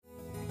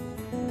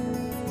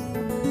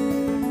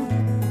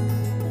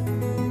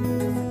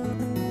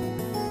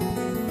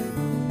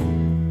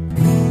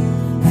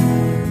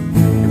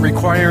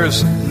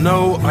requires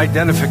no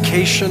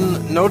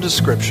identification, no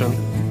description.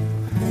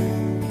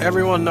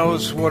 Everyone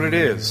knows what it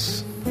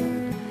is.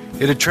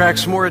 It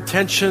attracts more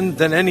attention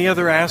than any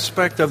other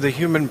aspect of the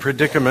human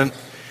predicament.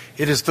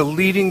 It is the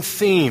leading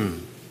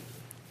theme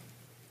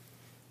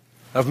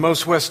of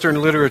most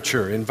Western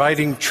literature,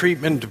 inviting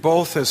treatment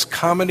both as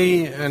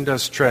comedy and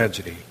as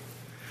tragedy.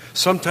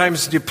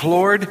 Sometimes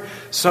deplored,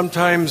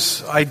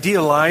 sometimes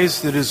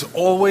idealized, it is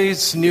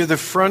always near the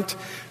front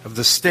of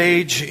the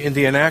stage in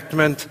the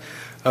enactment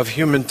of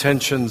human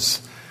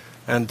tensions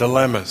and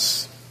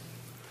dilemmas.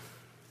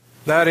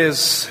 That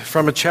is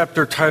from a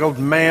chapter titled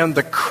Man,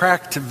 the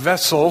Cracked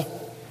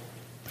Vessel,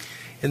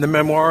 in the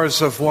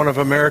memoirs of one of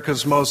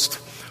America's most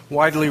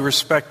widely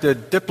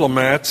respected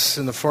diplomats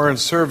in the Foreign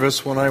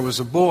Service when I was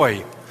a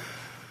boy.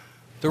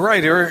 The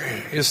writer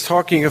is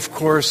talking, of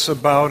course,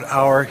 about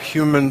our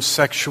human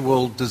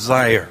sexual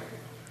desire.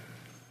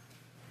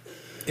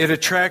 It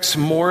attracts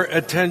more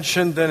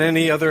attention than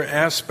any other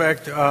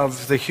aspect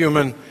of the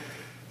human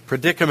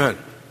predicament.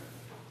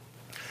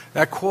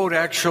 That quote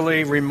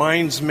actually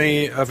reminds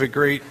me of a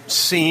great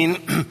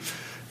scene,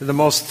 the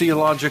most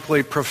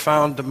theologically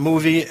profound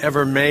movie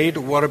ever made,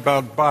 What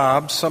About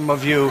Bob? Some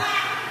of you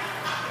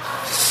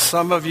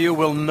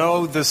will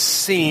know the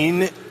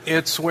scene.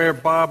 It's where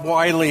Bob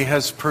Wiley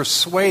has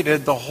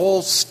persuaded the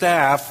whole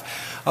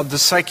staff of the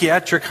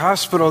psychiatric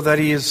hospital that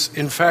he is,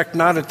 in fact,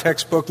 not a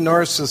textbook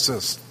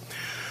narcissist.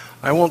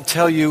 I won't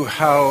tell you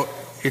how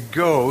it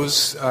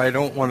goes. I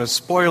don't want to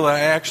spoil it. I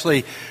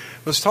actually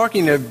was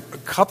talking to a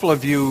couple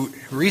of you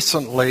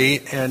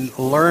recently and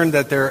learned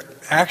that there are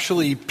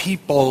actually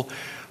people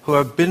who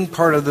have been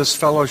part of this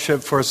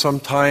fellowship for some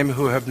time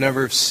who have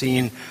never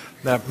seen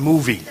that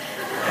movie.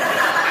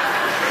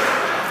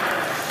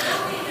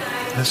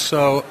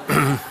 So,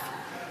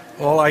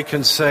 all I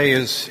can say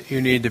is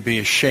you need to be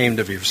ashamed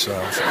of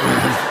yourself.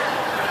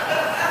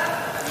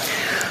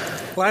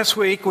 Last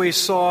week we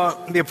saw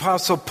the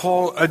Apostle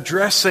Paul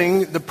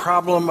addressing the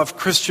problem of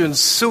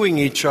Christians suing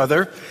each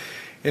other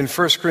in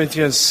 1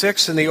 Corinthians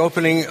 6 in the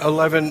opening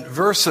 11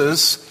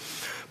 verses.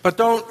 But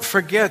don't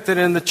forget that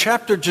in the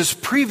chapter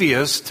just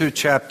previous to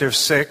chapter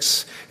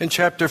 6, in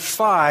chapter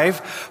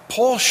 5,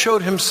 Paul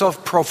showed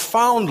himself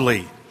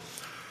profoundly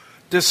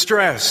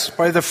distressed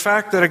by the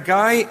fact that a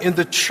guy in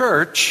the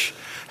church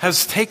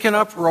has taken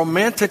up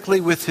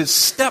romantically with his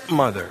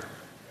stepmother.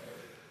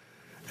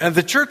 And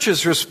the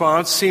church's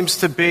response seems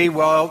to be,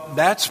 well,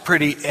 that's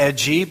pretty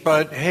edgy,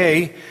 but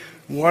hey,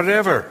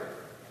 whatever.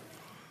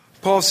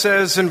 Paul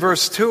says in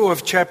verse 2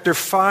 of chapter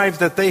 5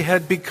 that they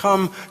had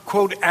become,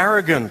 quote,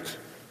 arrogant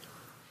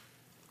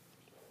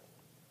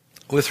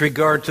with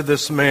regard to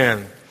this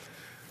man,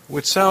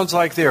 which sounds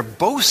like they're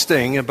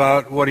boasting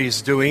about what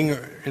he's doing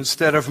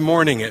instead of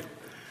mourning it.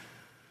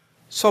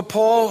 So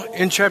Paul,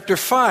 in chapter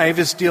 5,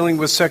 is dealing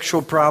with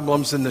sexual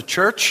problems in the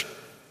church.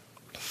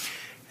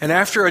 And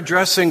after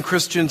addressing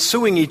Christians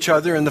suing each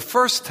other in the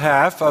first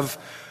half of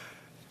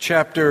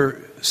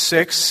chapter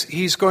 6,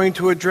 he's going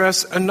to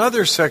address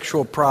another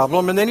sexual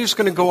problem. And then he's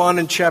going to go on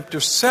in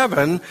chapter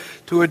 7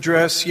 to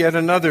address yet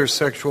another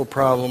sexual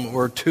problem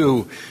or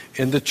two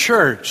in the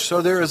church.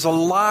 So there is a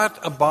lot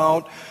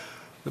about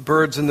the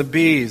birds and the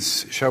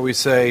bees, shall we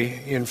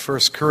say, in 1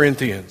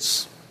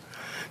 Corinthians.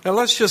 Now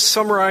let's just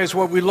summarize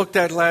what we looked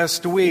at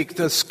last week.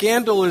 The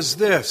scandal is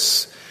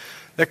this,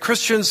 that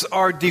Christians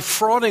are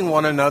defrauding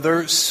one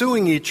another,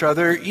 suing each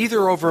other,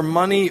 either over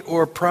money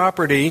or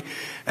property,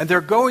 and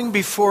they're going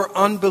before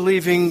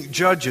unbelieving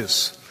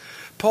judges.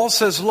 Paul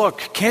says, look,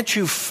 can't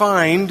you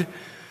find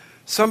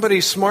somebody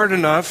smart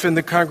enough in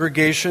the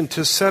congregation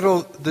to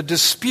settle the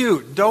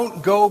dispute?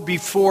 Don't go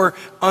before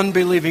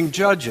unbelieving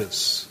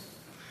judges.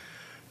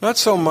 Not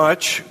so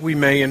much, we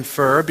may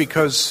infer,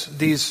 because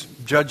these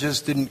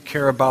judges didn't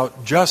care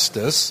about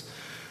justice,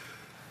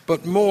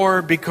 but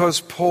more because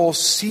Paul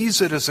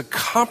sees it as a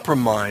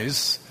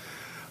compromise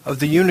of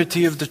the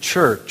unity of the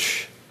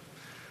church,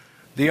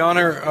 the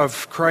honor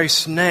of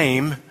Christ's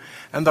name,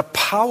 and the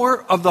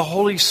power of the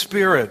Holy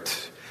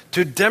Spirit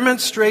to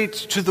demonstrate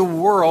to the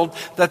world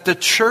that the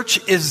church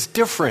is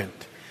different,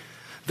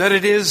 that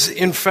it is,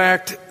 in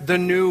fact, the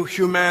new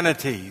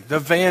humanity, the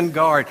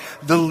vanguard,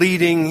 the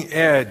leading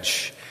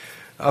edge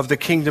of the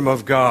kingdom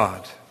of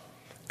God,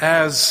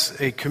 as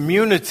a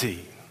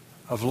community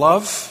of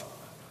love,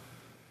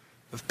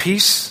 of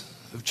peace,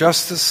 of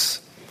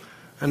justice,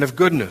 and of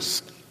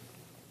goodness.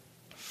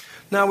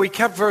 Now, we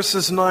kept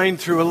verses 9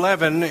 through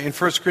 11 in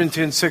 1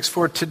 Corinthians 6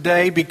 for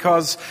today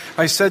because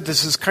I said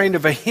this is kind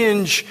of a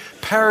hinge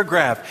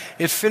paragraph.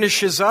 It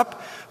finishes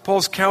up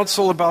Paul's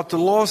counsel about the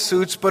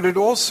lawsuits, but it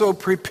also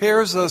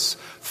prepares us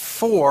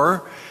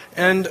for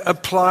and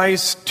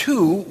applies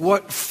to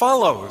what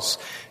follows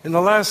in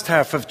the last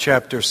half of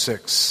chapter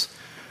 6.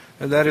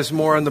 And that is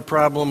more on the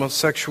problem of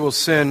sexual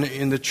sin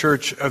in the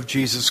Church of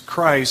Jesus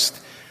Christ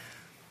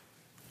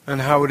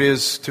and how it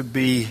is to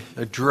be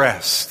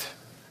addressed.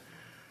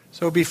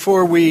 So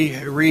before we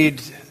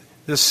read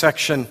this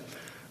section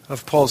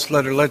of Paul's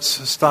letter, let's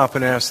stop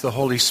and ask the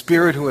Holy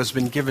Spirit who has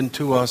been given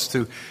to us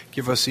to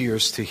give us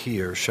ears to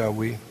hear, shall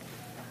we?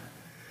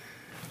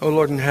 O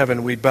Lord in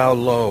heaven, we bow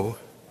low.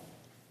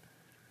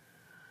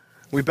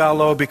 We bow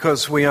low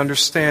because we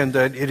understand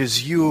that it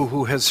is you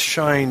who has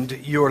shined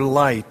your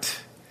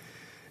light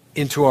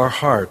into our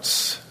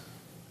hearts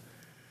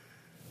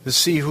to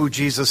see who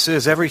Jesus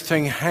is.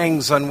 Everything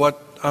hangs on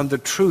the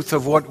truth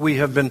of what we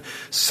have been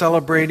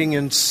celebrating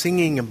and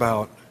singing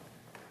about.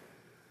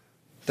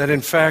 That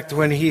in fact,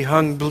 when he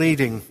hung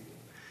bleeding,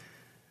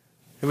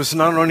 it was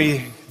not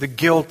only the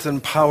guilt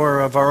and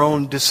power of our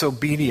own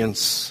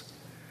disobedience,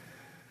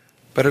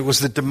 but it was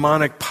the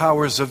demonic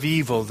powers of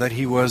evil that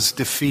he was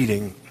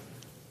defeating.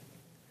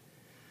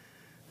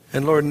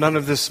 And Lord, none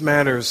of this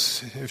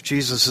matters if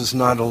Jesus is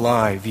not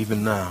alive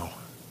even now.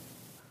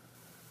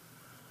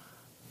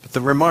 But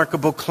the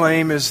remarkable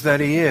claim is that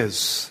he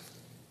is.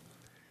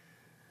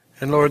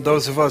 And Lord,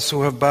 those of us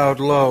who have bowed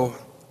low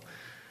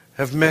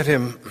have met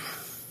him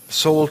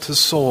soul to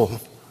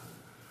soul,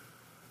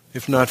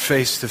 if not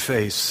face to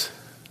face.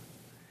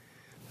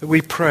 That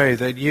we pray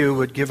that you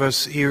would give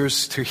us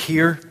ears to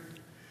hear,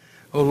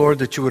 O Lord,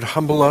 that you would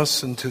humble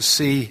us and to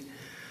see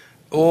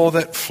all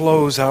that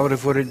flows out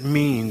of what it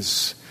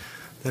means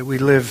that we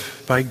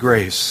live by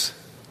grace.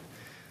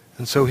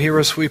 And so hear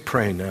us, we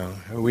pray now.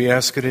 And we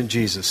ask it in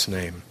Jesus'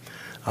 name.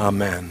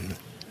 Amen.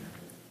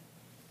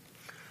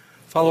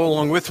 Follow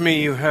along with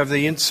me. You have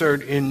the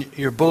insert in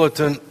your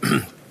bulletin.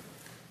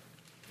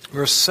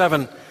 Verse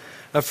 7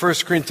 of 1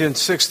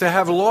 Corinthians 6. To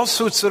have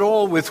lawsuits at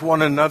all with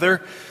one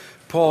another,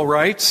 Paul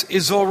writes,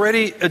 is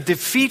already a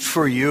defeat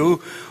for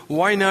you.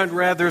 Why not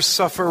rather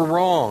suffer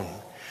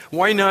wrong?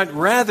 Why not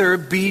rather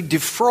be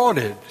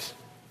defrauded?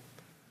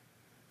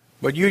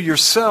 But you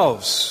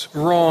yourselves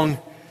wrong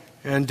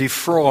and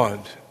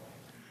defraud,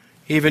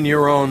 even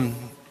your own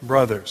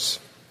brothers.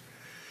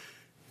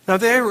 Now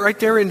there, right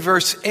there in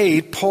verse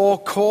 8, Paul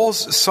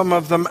calls some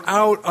of them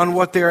out on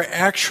what they're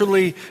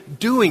actually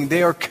doing.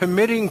 They are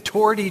committing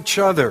toward each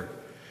other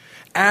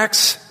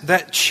acts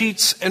that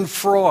cheats and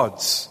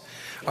frauds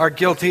are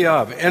guilty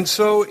of. And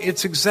so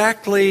it's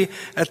exactly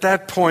at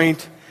that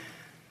point,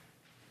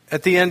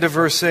 at the end of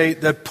verse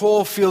 8, that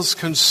Paul feels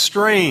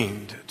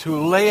constrained to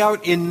lay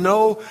out in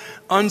no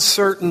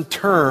uncertain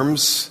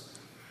terms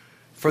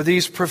for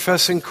these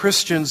professing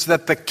Christians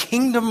that the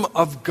kingdom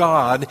of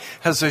God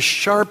has a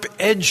sharp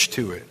edge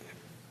to it.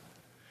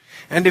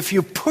 And if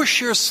you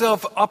push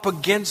yourself up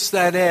against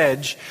that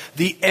edge,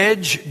 the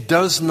edge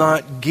does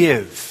not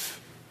give.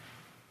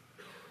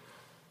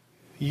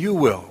 You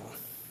will.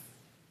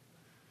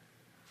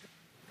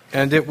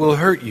 And it will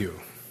hurt you.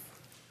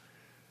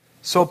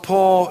 So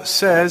Paul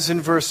says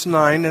in verse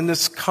 9, and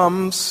this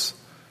comes,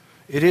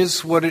 it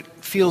is what it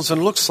feels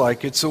and looks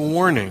like, it's a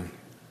warning.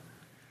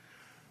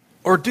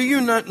 Or do you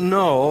not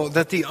know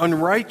that the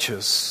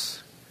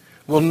unrighteous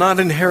will not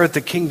inherit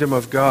the kingdom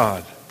of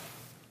God?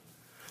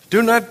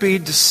 Do not be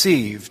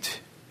deceived.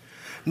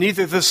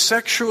 Neither the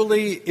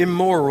sexually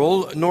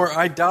immoral, nor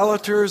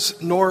idolaters,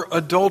 nor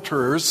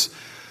adulterers,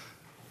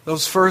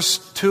 those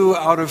first 2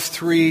 out of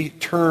 3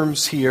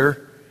 terms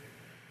here,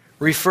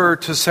 refer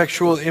to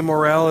sexual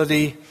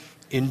immorality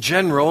in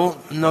general.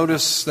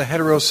 Notice the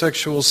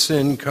heterosexual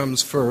sin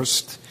comes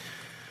first.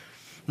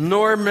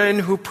 Nor men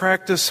who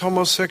practice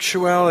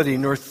homosexuality,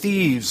 nor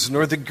thieves,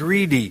 nor the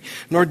greedy,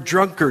 nor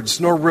drunkards,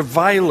 nor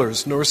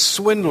revilers, nor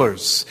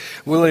swindlers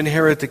will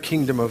inherit the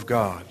kingdom of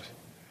God.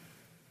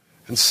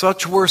 And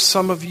such were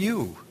some of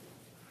you.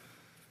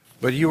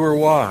 But you were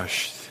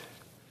washed.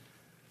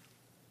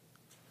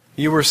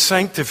 You were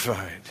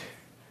sanctified.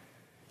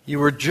 You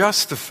were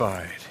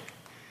justified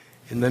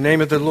in the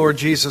name of the Lord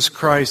Jesus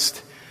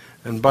Christ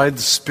and by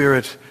the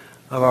Spirit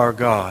of our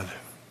God.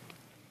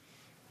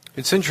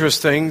 It's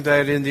interesting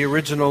that in the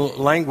original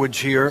language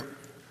here,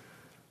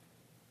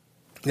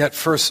 that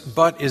first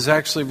but is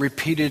actually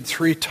repeated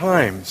 3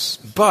 times.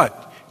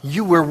 But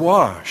you were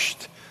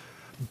washed.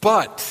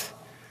 But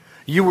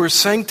you were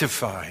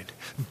sanctified.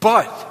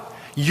 But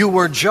you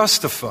were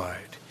justified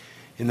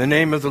in the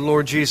name of the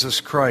Lord Jesus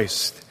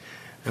Christ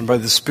and by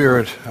the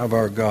Spirit of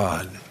our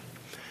God.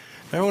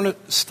 I want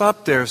to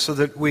stop there so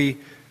that we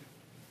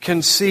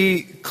can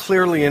see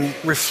clearly and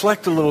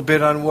reflect a little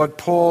bit on what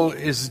Paul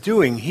is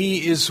doing.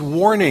 He is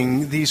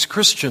warning these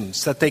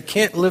Christians that they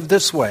can't live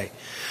this way.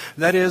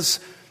 That is,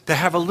 to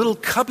have a little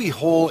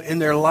cubbyhole in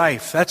their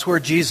life. That's where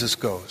Jesus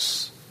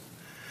goes.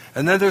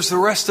 And then there's the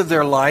rest of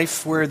their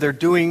life where they're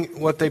doing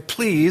what they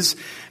please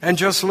and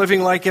just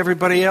living like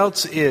everybody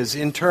else is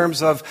in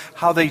terms of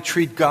how they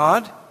treat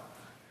God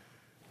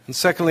and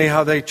secondly,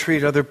 how they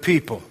treat other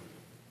people.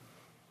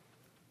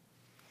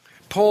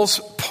 Paul's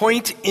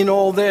point in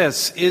all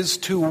this is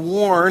to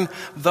warn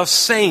the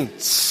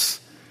saints,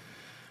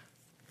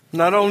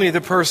 not only the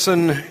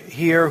person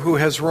here who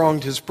has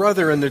wronged his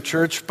brother in the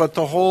church, but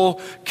the whole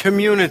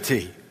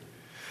community,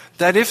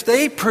 that if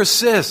they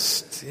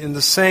persist in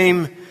the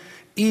same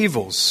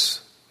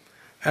evils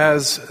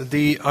as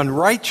the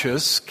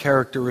unrighteous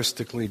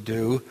characteristically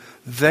do,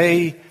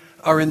 they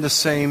are in the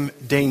same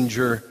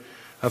danger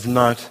of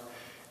not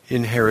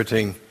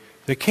inheriting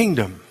the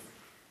kingdom.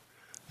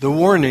 The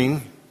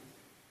warning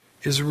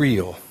is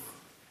real.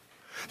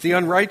 The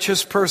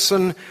unrighteous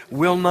person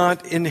will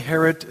not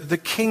inherit the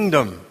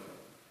kingdom.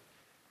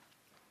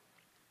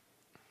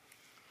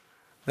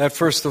 That,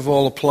 first of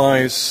all,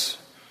 applies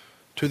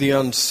to the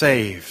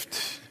unsaved.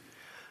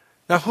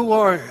 Now, who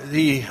are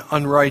the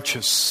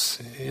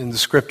unrighteous in the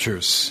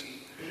Scriptures?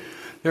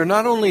 They're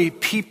not only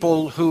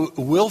people who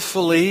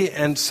willfully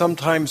and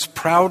sometimes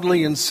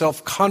proudly and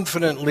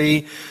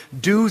self-confidently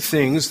do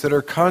things that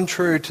are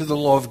contrary to the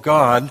law of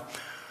God.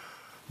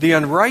 The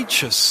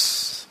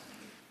unrighteous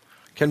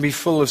can be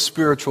full of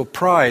spiritual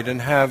pride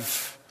and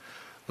have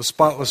a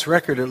spotless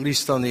record, at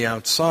least on the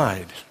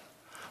outside.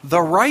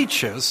 The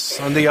righteous,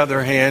 on the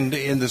other hand,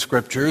 in the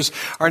Scriptures,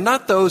 are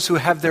not those who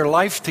have their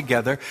life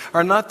together,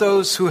 are not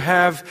those who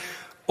have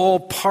all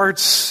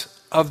parts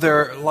of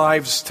their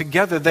lives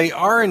together. They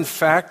are, in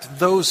fact,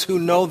 those who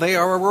know they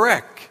are a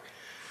wreck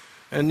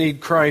and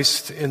need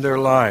Christ in their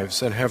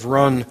lives and have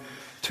run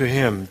to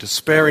Him,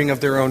 despairing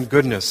of their own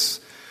goodness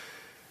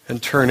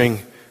and turning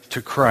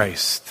to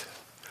Christ.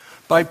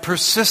 By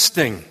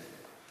persisting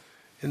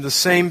in the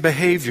same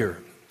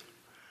behavior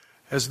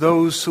as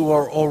those who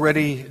are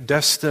already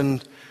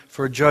destined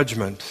for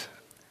judgment,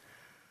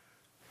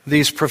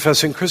 these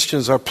professing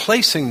Christians are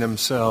placing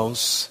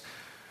themselves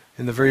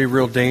in the very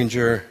real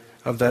danger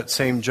of that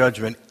same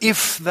judgment.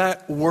 If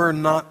that were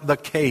not the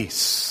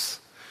case,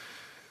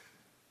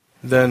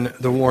 then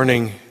the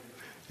warning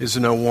is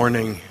no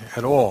warning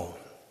at all.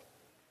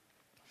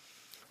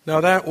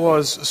 Now, that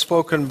was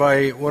spoken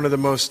by one of the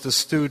most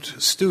astute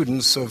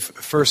students of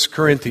 1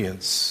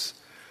 Corinthians.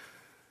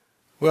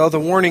 Well, the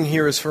warning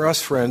here is for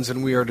us, friends,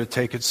 and we are to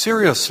take it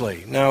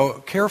seriously. Now,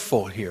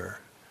 careful here.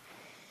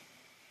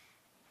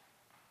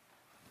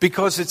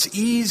 Because it's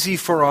easy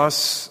for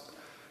us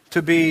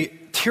to be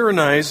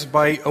tyrannized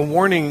by a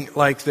warning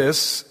like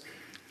this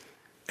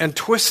and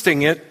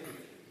twisting it.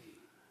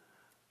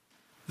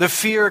 The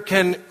fear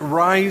can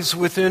rise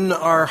within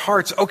our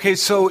hearts. Okay,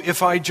 so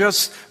if I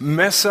just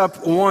mess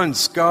up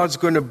once, God's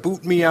going to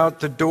boot me out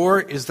the door?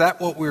 Is that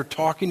what we're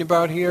talking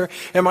about here?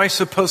 Am I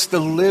supposed to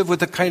live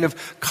with a kind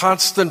of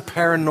constant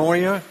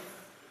paranoia?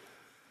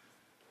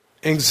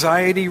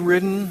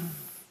 Anxiety-ridden?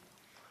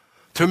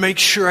 To make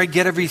sure I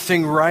get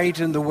everything right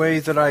in the way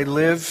that I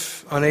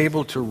live,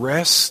 unable to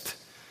rest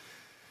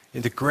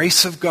in the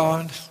grace of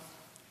God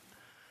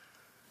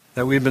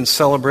that we've been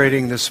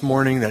celebrating this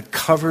morning that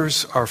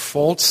covers our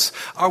faults?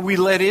 Are we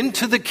led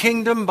into the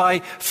kingdom by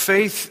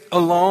faith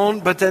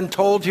alone, but then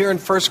told here in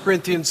 1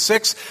 Corinthians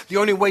 6, the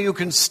only way you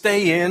can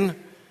stay in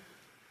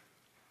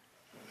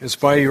is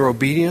by your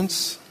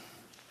obedience?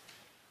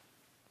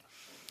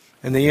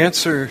 And the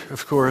answer,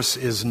 of course,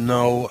 is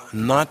no,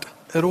 not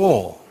at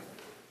all.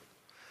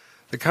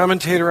 The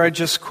commentator I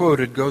just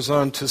quoted goes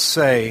on to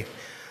say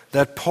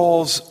that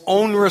Paul's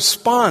own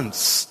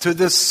response to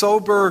this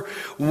sober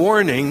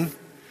warning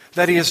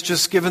that he has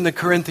just given the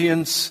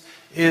Corinthians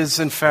is,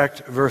 in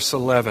fact, verse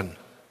 11.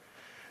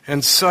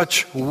 And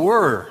such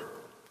were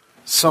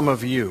some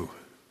of you,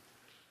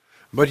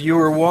 but you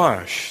were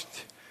washed,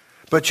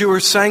 but you were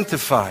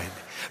sanctified,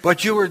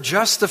 but you were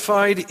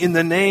justified in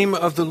the name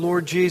of the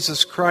Lord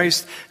Jesus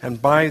Christ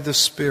and by the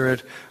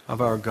Spirit of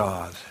our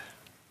God.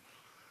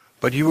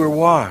 But you were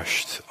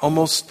washed,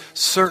 almost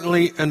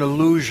certainly an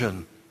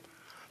allusion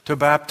to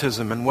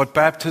baptism and what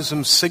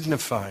baptism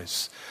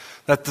signifies,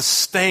 that the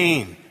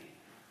stain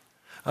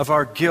of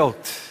our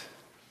guilt.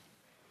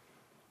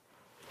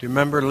 Do you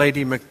remember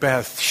Lady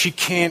Macbeth? She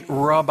can't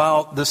rub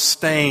out the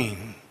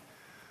stain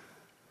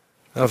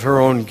of her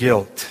own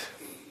guilt.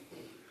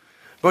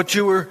 But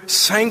you were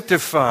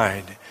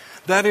sanctified.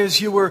 That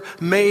is, you were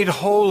made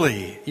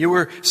holy. You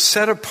were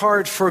set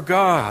apart for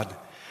God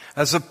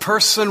as a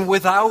person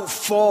without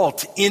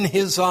fault in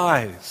His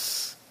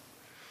eyes.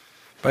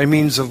 By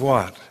means of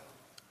what?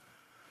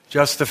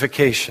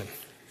 Justification.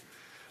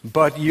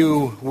 But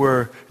you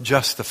were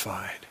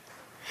justified.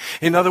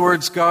 In other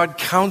words, God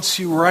counts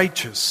you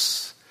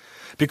righteous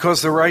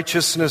because the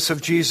righteousness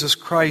of Jesus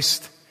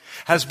Christ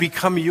has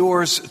become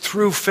yours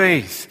through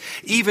faith,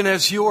 even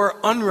as your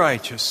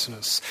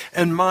unrighteousness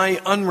and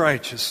my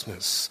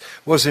unrighteousness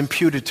was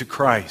imputed to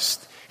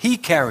Christ. He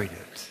carried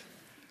it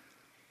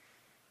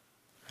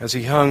as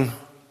He hung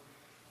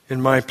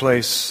in my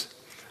place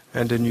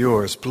and in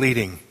yours,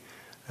 bleeding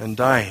and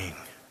dying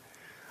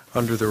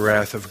under the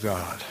wrath of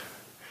God.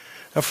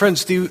 Now,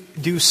 friends, do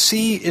you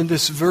see in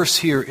this verse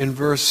here, in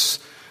verse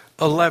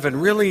 11,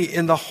 really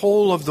in the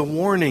whole of the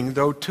warning,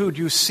 though, too,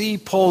 do you see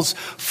Paul's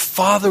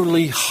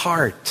fatherly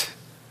heart,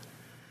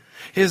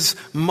 his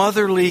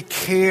motherly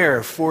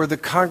care for the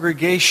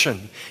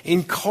congregation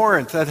in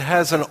Corinth that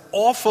has an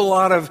awful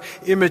lot of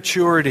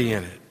immaturity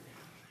in it?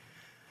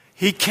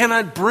 He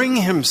cannot bring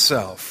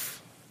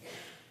himself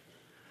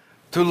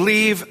to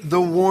leave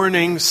the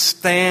warning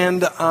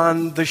stand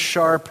on the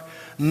sharp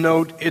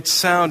note it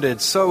sounded.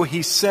 So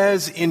he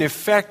says, in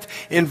effect,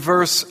 in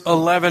verse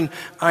 11,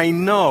 I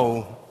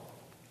know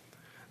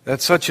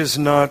that such is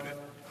not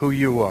who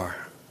you are.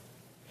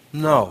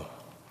 No,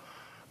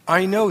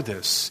 I know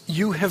this.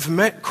 You have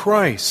met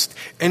Christ,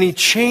 and He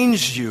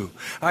changed you.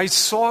 I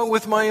saw it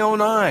with my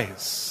own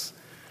eyes.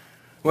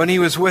 when he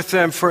was with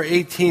them for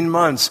 18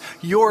 months.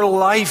 Your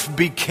life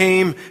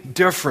became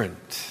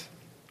different.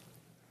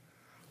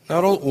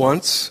 Not all at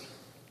once.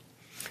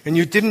 And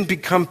you didn't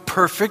become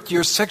perfect.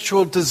 Your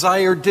sexual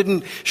desire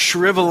didn't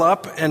shrivel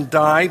up and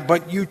die,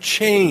 but you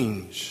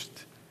changed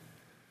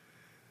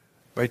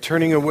by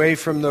turning away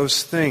from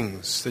those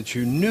things that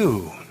you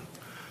knew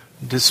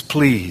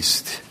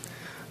displeased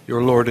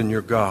your Lord and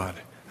your God.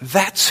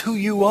 That's who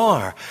you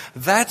are.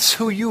 That's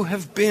who you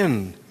have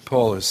been,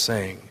 Paul is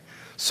saying.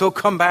 So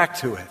come back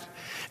to it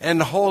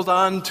and hold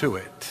on to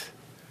it,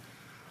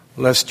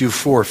 lest you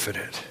forfeit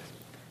it.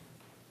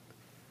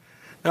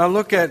 Now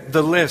look at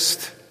the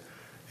list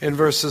in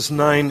verses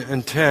 9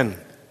 and 10.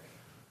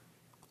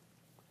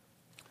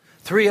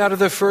 3 out of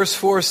the first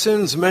 4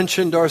 sins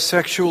mentioned are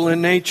sexual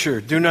in nature.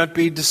 Do not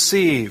be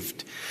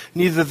deceived.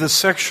 Neither the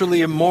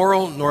sexually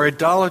immoral, nor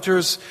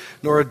idolaters,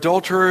 nor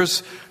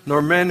adulterers, nor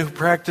men who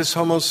practice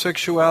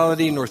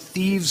homosexuality, nor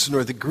thieves,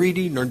 nor the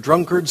greedy, nor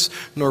drunkards,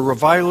 nor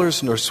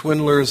revilers, nor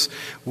swindlers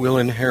will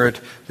inherit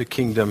the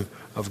kingdom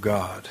of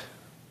God.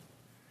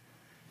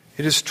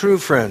 It is true,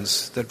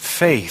 friends, that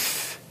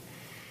faith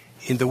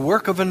in the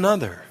work of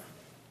another,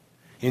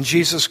 in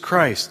Jesus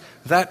Christ,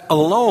 that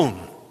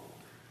alone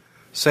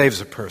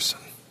saves a person.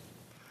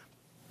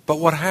 But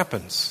what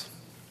happens?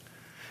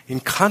 In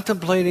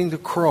contemplating the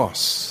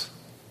cross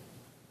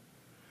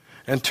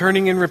and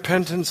turning in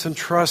repentance and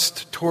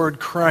trust toward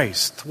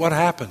Christ, what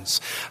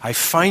happens? I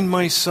find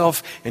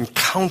myself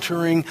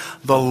encountering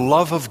the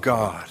love of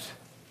God,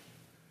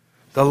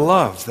 the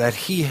love that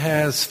He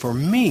has for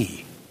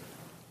me.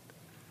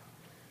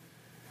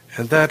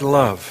 And that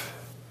love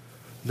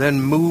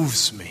then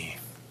moves me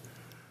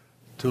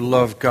to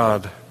love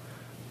God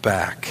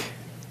back.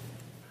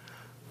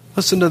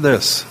 Listen to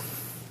this.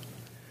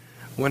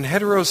 When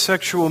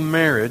heterosexual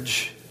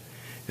marriage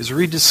is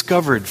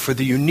rediscovered for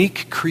the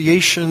unique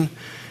creation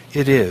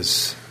it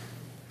is,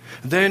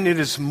 then it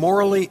is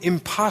morally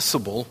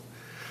impossible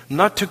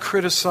not to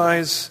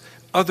criticize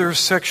other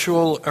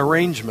sexual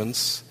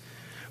arrangements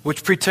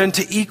which pretend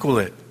to equal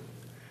it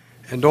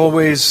and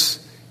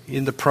always,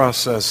 in the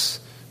process,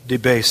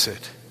 debase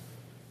it.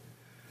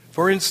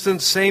 For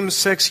instance,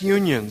 same-sex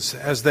unions,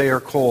 as they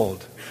are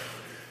called,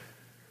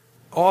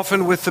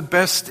 often with the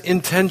best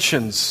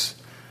intentions,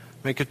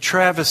 make a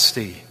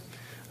travesty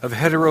of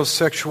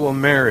heterosexual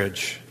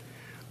marriage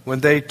when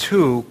they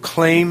too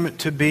claim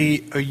to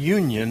be a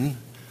union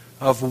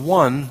of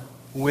one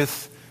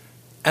with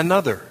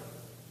another.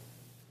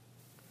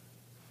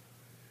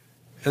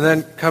 And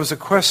then comes a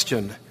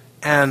question,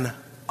 an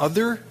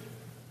other?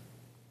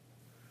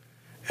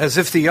 As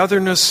if the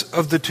otherness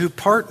of the two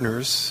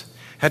partners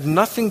had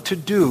nothing to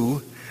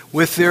do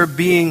with their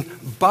being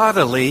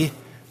bodily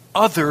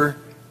other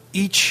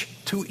each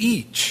to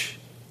each.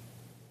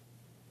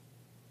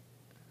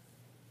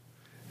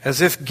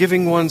 As if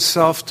giving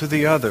oneself to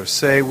the other,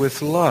 say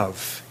with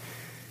love,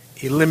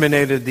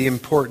 eliminated the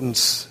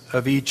importance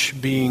of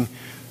each being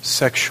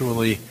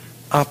sexually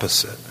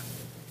opposite.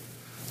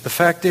 The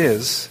fact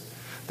is,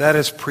 that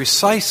is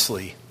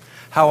precisely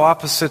how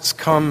opposites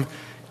come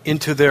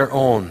into their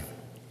own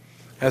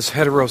as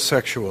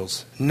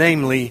heterosexuals,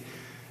 namely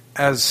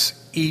as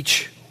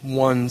each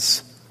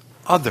one's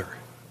other.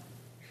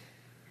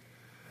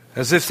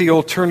 As if the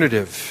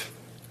alternative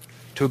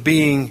to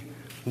being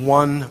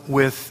one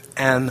with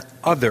an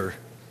other,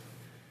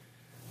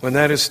 when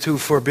that is too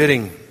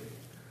forbidding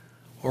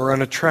or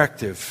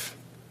unattractive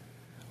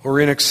or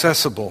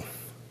inaccessible,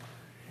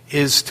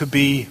 is to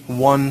be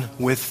one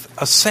with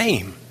a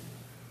same.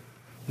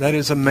 That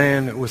is, a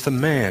man with a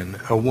man,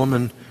 a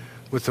woman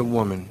with a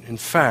woman. In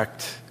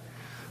fact,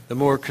 the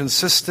more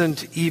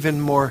consistent,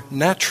 even more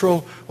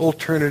natural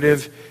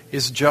alternative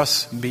is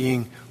just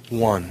being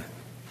one.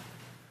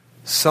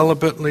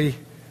 Celibately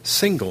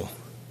single,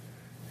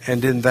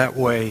 and in that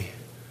way,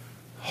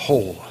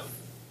 whole.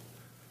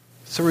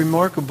 It's a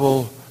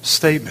remarkable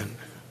statement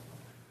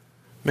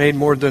made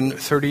more than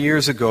 30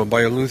 years ago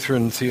by a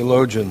Lutheran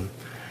theologian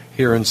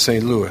here in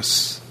St.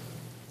 Louis.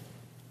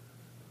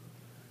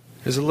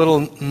 There's a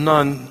little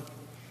nun,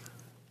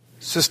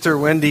 Sister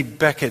Wendy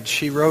Beckett.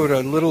 She wrote a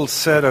little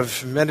set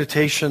of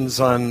meditations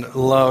on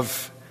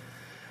love.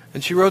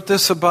 And she wrote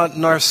this about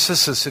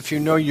Narcissus. If you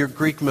know your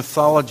Greek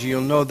mythology,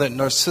 you'll know that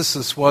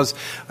Narcissus was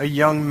a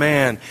young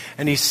man.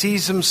 And he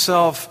sees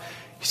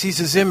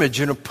his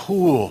image in a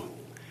pool.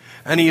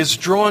 And he is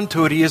drawn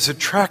to it. He is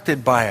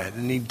attracted by it.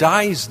 And he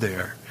dies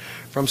there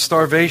from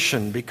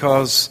starvation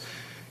because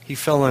he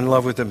fell in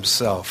love with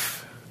himself.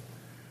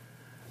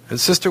 And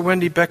Sister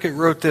Wendy Beckett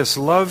wrote this: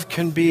 love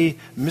can be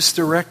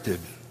misdirected.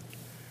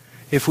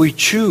 If we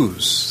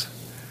choose,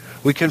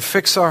 we can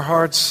fix our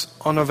hearts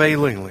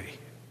unavailingly.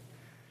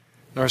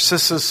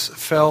 Narcissus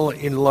fell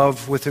in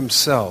love with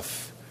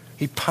himself.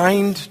 He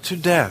pined to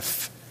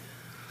death,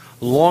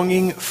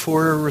 longing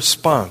for a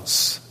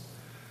response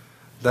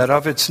that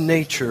of its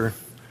nature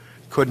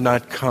could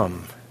not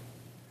come.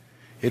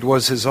 It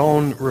was his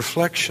own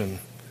reflection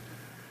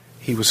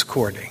he was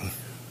courting.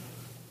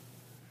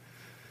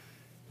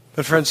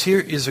 But friends, here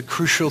is a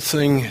crucial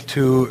thing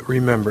to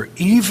remember.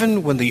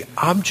 Even when the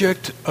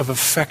object of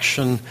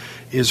affection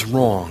is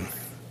wrong,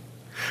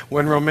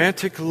 when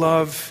romantic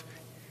love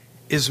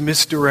is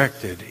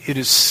misdirected, it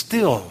is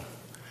still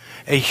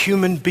a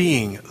human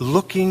being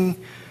longing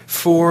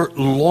for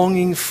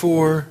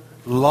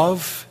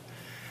love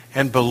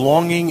and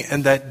belonging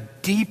and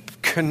that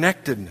deep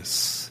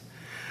connectedness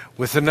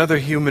with another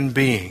human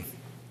being.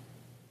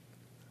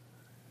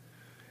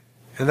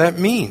 And that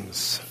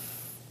means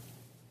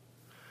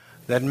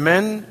that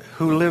men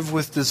who live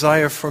with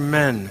desire for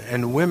men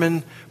and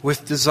women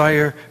with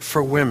desire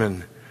for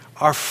women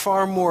are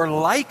far more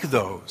like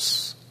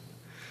those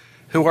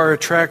who are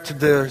attracted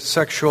to their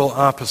sexual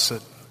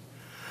opposite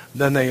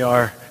than they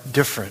are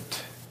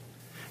different.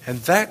 And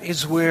that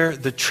is where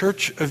the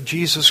Church of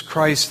Jesus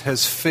Christ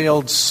has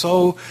failed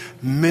so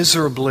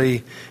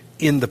miserably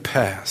in the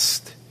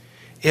past.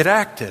 It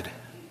acted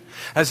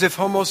as if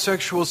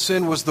homosexual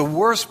sin was the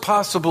worst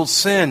possible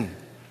sin.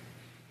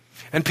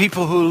 And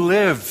people who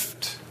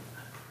lived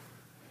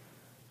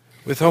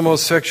with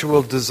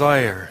homosexual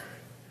desire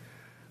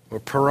were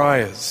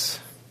pariahs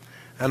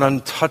and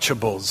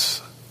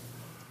untouchables,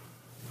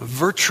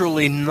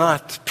 virtually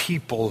not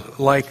people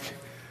like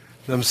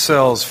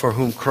themselves for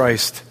whom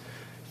Christ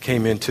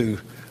came into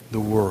the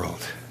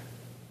world.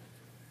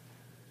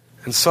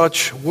 And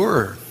such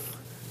were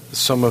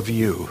some of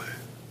you.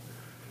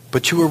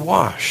 But you were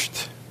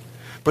washed.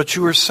 But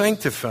you were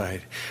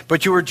sanctified.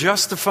 But you were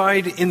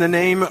justified in the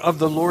name of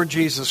the Lord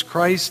Jesus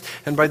Christ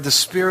and by the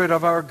Spirit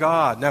of our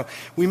God. Now,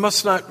 we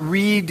must not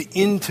read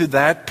into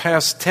that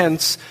past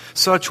tense,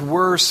 such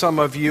were some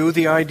of you,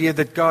 the idea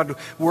that God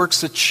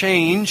works a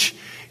change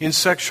in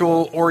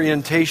sexual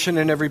orientation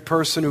in every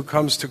person who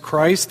comes to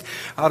Christ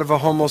out of a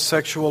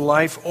homosexual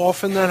life.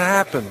 Often that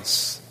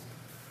happens.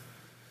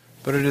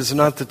 But it is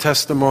not the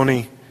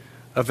testimony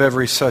of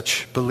every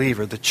such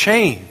believer. The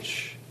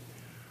change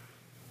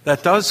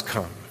that does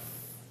come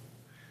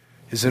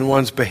is in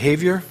one's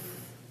behavior,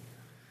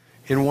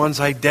 in one's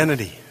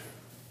identity.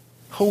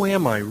 Who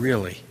am I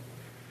really?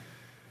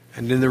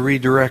 And in the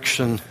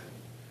redirection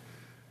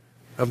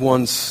of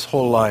one's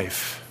whole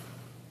life.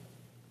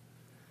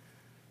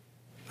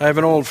 I have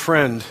an old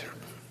friend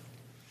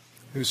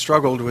who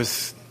struggled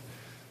with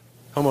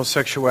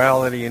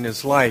homosexuality in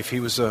his life. He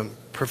was a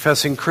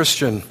professing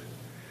Christian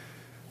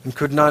and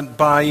could not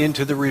buy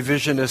into the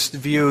revisionist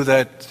view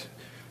that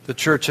the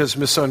church has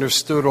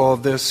misunderstood all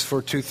of this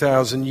for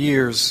 2,000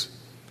 years.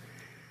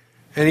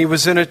 And he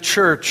was in a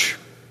church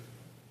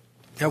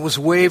that was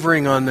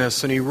wavering on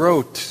this, and he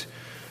wrote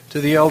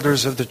to the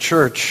elders of the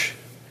church.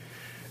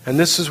 And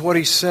this is what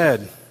he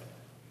said.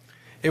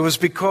 It was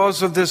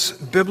because of this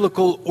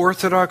biblical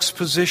orthodox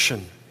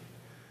position.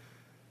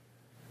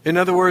 In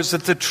other words,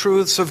 that the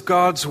truths of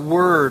God's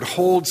Word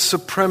hold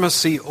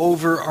supremacy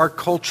over our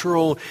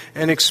cultural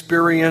and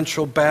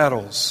experiential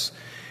battles.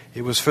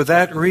 It was for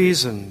that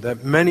reason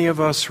that many of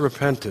us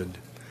repented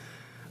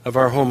of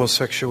our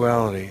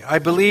homosexuality. I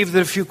believe that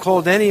if you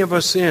called any of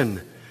us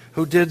in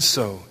who did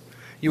so,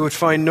 you would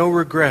find no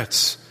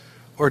regrets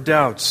or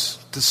doubts,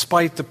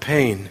 despite the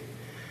pain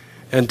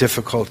and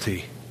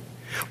difficulty.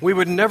 We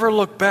would never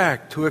look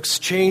back to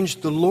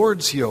exchange the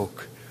Lord's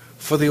yoke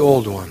for the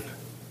old one.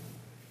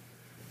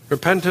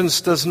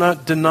 Repentance does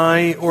not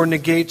deny or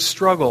negate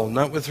struggle,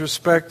 not with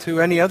respect to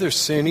any other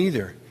sin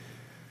either.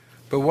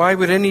 But why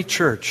would any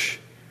church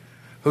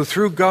who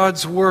through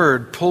God's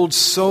word pulled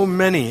so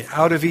many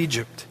out of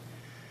Egypt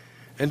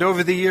and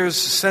over the years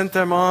sent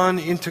them on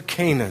into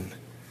Canaan,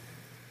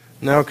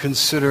 now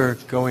consider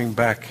going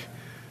back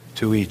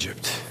to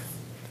Egypt?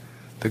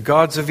 The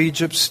gods of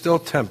Egypt still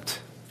tempt,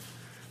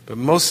 but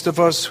most of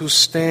us who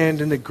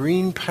stand in the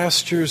green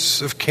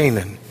pastures of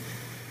Canaan,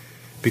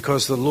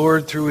 because the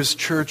Lord through His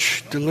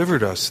church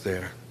delivered us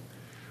there,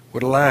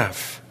 would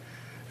laugh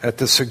at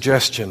the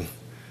suggestion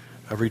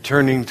of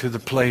returning to the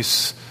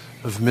place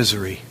of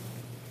misery,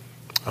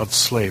 of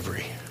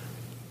slavery.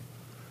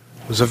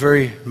 It was a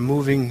very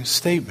moving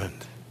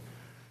statement.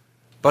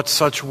 But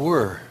such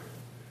were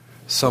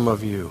some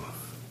of you.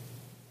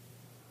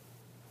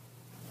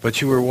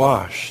 But you were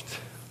washed.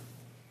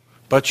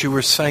 But you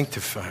were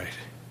sanctified.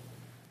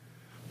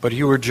 But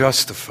you were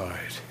justified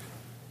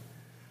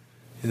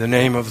in the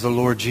name of the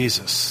Lord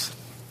Jesus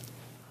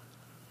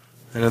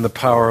and in the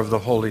power of the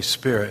Holy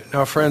Spirit.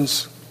 Now,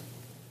 friends,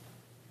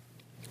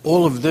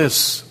 all of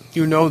this,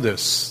 you know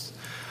this.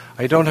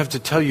 I don't have to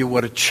tell you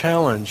what a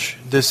challenge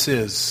this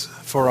is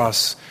for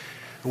us,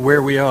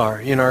 where we are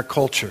in our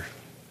culture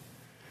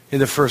in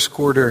the first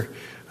quarter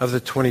of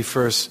the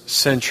 21st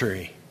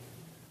century.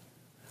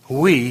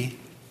 We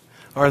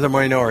are the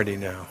minority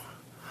now.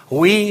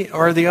 We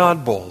are the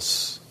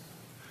oddballs.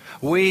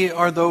 We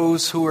are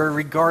those who are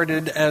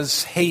regarded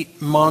as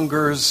hate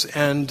mongers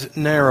and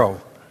narrow,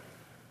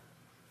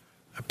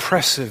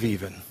 oppressive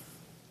even.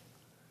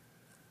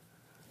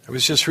 I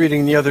was just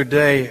reading the other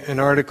day an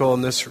article,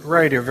 and this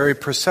writer very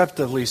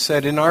perceptively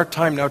said, in our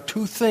time now,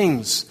 two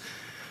things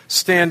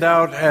stand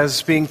out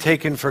as being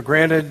taken for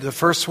granted. The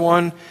first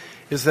one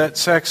is that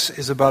sex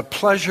is about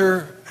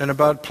pleasure and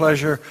about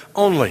pleasure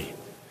only.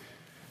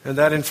 And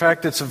that, in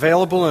fact, it's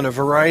available in a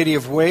variety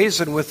of ways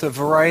and with a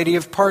variety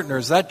of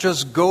partners. That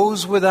just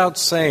goes without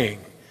saying.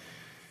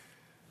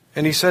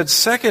 And he said,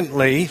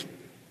 secondly,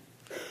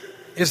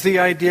 is the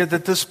idea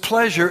that this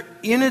pleasure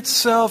in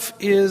itself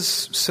is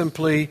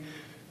simply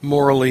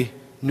morally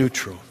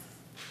neutral.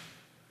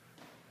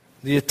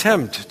 The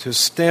attempt to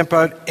stamp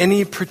out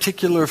any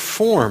particular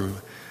form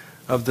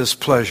of this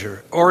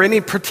pleasure or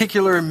any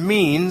particular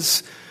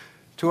means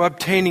to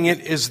obtaining it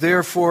is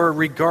therefore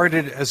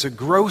regarded as a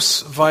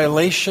gross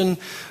violation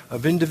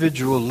of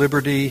individual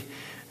liberty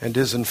and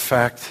is in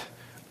fact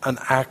an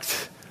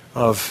act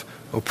of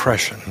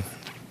oppression.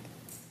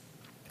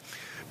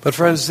 But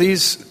friends,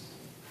 these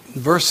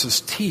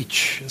verses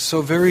teach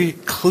so very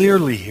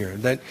clearly here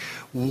that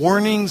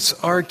warnings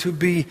are to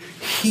be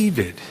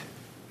heeded.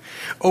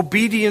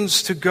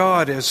 Obedience to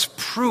God as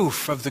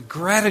proof of the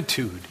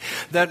gratitude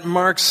that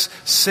marks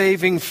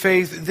saving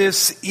faith.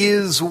 This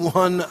is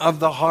one of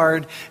the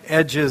hard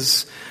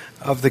edges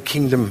of the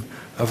kingdom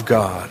of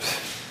God.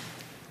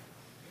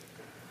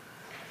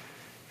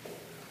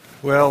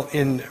 Well,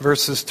 in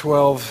verses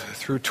 12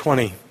 through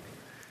 20,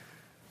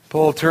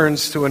 Paul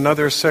turns to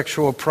another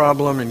sexual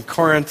problem in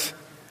Corinth.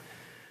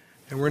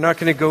 And we're not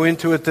going to go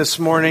into it this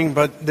morning,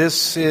 but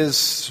this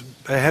is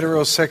a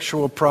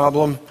heterosexual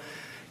problem,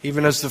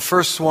 even as the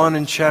first one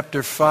in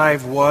chapter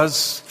 5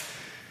 was.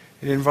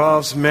 It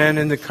involves men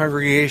in the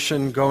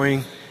congregation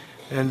going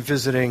and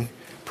visiting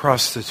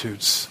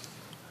prostitutes.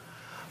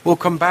 We'll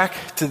come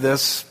back to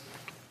this,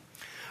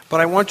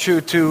 but I want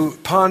you to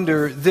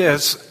ponder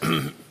this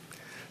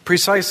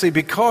precisely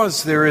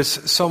because there is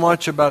so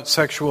much about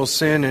sexual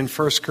sin in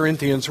 1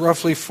 Corinthians,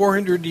 roughly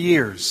 400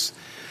 years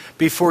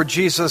before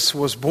Jesus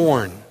was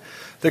born.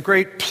 The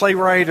great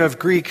playwright of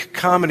Greek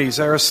comedies,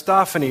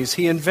 Aristophanes,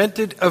 he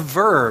invented a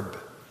verb,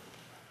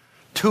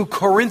 to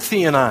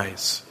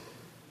Corinthianize.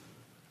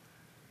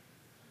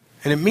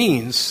 And it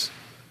means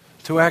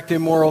to act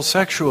immoral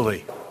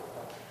sexually.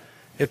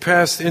 It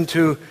passed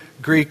into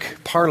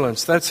Greek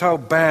parlance. That's how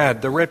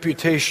bad the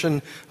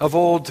reputation of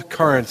old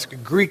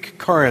Corinth, Greek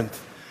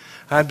Corinth,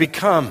 had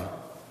become.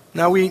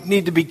 Now we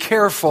need to be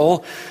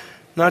careful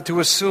not to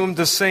assume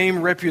the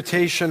same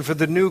reputation for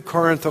the new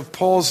Corinth of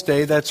Paul's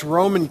day. That's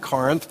Roman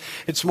Corinth.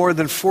 It's more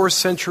than 4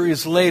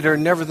 centuries later.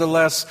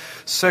 Nevertheless,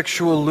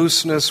 sexual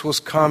looseness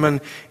was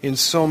common in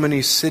so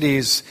many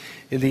cities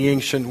in the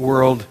ancient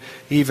world,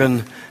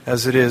 even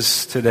as it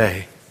is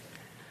today.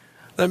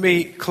 Let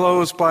me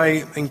close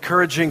by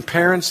encouraging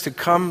parents to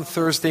come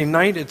Thursday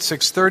night at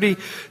 6:30.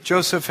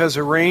 Joseph has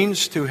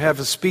arranged to have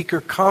a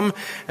speaker come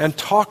and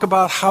talk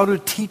about how to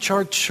teach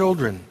our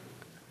children,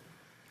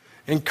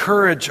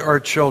 encourage our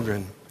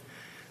children,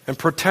 and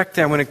protect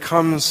them when it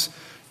comes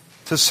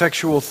to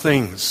sexual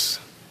things.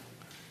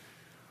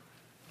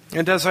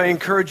 And as I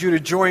encourage you to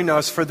join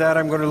us for that,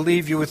 I'm going to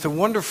leave you with a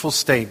wonderful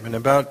statement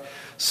about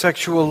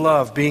sexual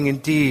love being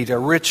indeed a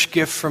rich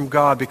gift from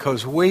God,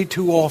 because way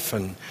too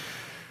often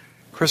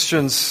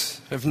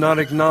Christians have not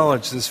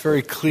acknowledged this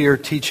very clear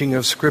teaching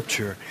of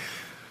Scripture.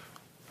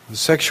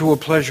 Sexual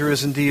pleasure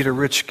is indeed a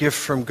rich gift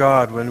from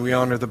God when we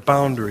honor the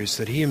boundaries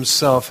that He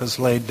Himself has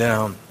laid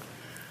down.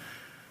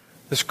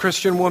 This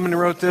Christian woman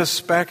wrote this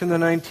back in the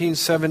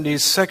 1970s.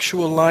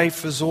 Sexual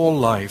life, as all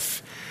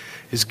life,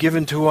 is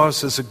given to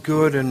us as a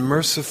good and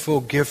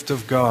merciful gift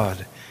of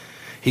God.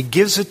 He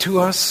gives it to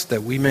us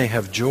that we may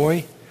have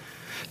joy.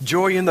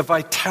 Joy in the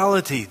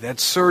vitality that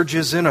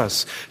surges in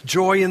us.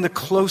 Joy in the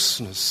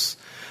closeness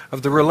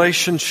of the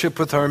relationship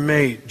with our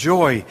mate.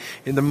 Joy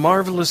in the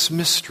marvelous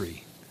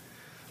mystery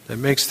that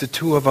makes the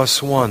two of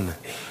us one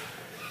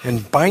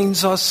and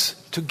binds us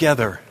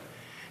together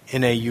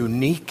in a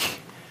unique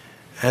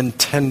and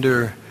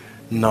tender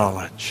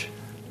knowledge.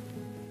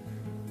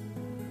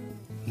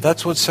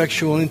 That's what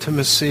sexual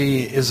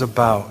intimacy is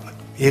about.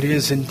 It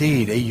is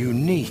indeed a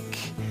unique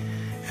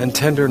and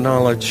tender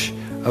knowledge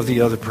of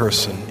the other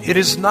person. It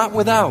is not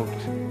without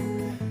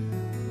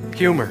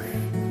humor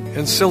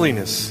and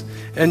silliness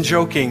and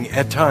joking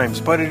at times,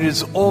 but it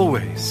is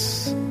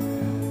always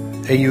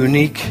a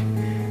unique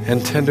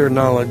and tender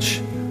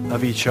knowledge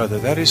of each other.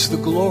 That is the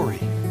glory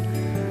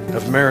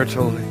of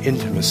marital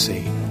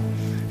intimacy.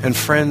 And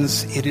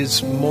friends, it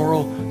is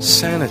moral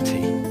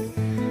sanity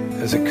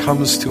as it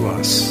comes to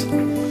us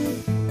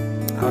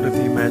out of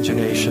the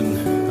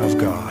imagination of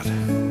God.